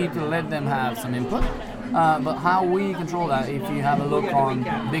 but you need to let them have some input. But how we control that, if you have a look on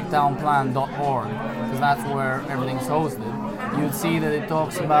bigtownplan.org, because that's where everything's hosted, you'd see that it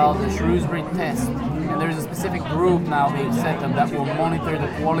talks about the Shrewsbury test, and there's a specific group now being set up that will monitor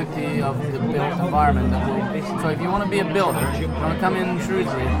the quality of the built environment. So if you want to be a builder, you want to come in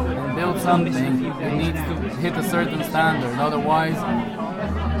Shrewsbury and build something, it needs to hit a certain standard, otherwise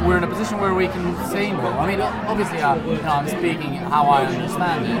we're in a position where we can say more. I mean, obviously, I'm speaking how I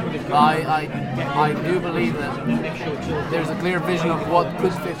understand it, but I do believe that there's a clear vision of what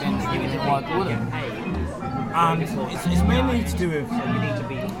could fit in and what wouldn't. And it's mainly to do with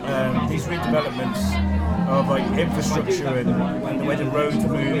these redevelopments of like infrastructure and the way the roads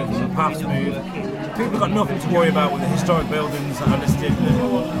move and the paths move. People have got nothing to worry about with the historic buildings that are listed.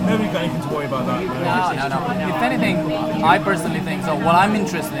 Nobody's got anything to worry about that. No. If anything, I personally think so. What I'm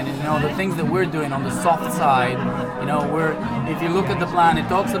interested in is, the things that we're doing on the soft side. If you look at the plan, it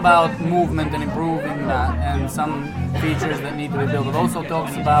talks about movement and improving that, and some features that need to be built. It also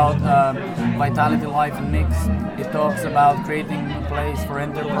talks about vitality, life, and mix. It talks about creating a place for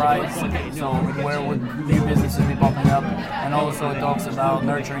enterprise, so where would new businesses be popping up, and also it talks about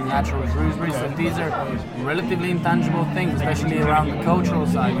nurturing natural Shrewsbury. So these are relatively intangible things, especially around the cultural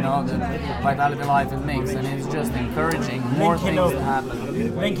side, the vitality, life, and mix, and it's just encouraging more things to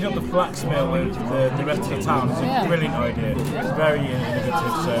happen. Linking up the flax mill with the rest of the town is a brilliant idea. It's very innovative,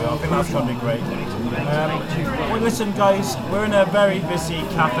 so I think that's going to be great. Well, listen, guys, we're in a very busy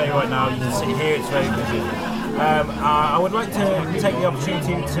cafe right now. You can see here it's very busy. I would like to take the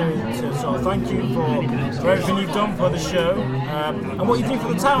opportunity to sort of thank you for everything you've done for the show and what you do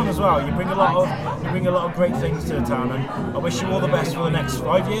for the town as well. You bring a lot of great things to the town, and I wish you all the best for the next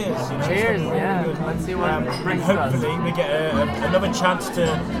 5 years. Cheers! Let's see what brings us. Hopefully, we get another chance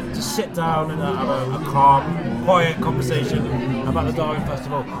to sit down and have a calm, quiet conversation about the Darwin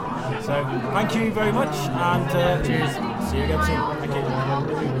Festival. So, thank you very much, and cheers. See you again soon. Thank you.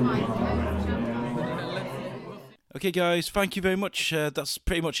 Okay, guys, thank you very much. That's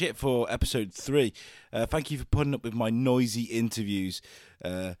pretty much it for episode 3. Thank you for putting up with my noisy interviews.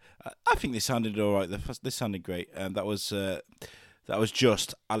 I think they sounded all right. They sounded great. That was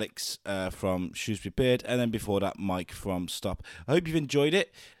just Alex from Shrewsbury Beard, and then before that, Mike from Stop. I hope you've enjoyed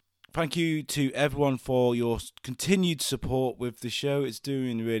it. Thank you to everyone for your continued support with the show. It's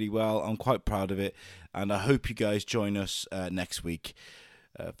doing really well. I'm quite proud of it, and I hope you guys join us next week.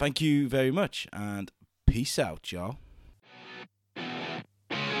 Thank you very much, and peace out, y'all.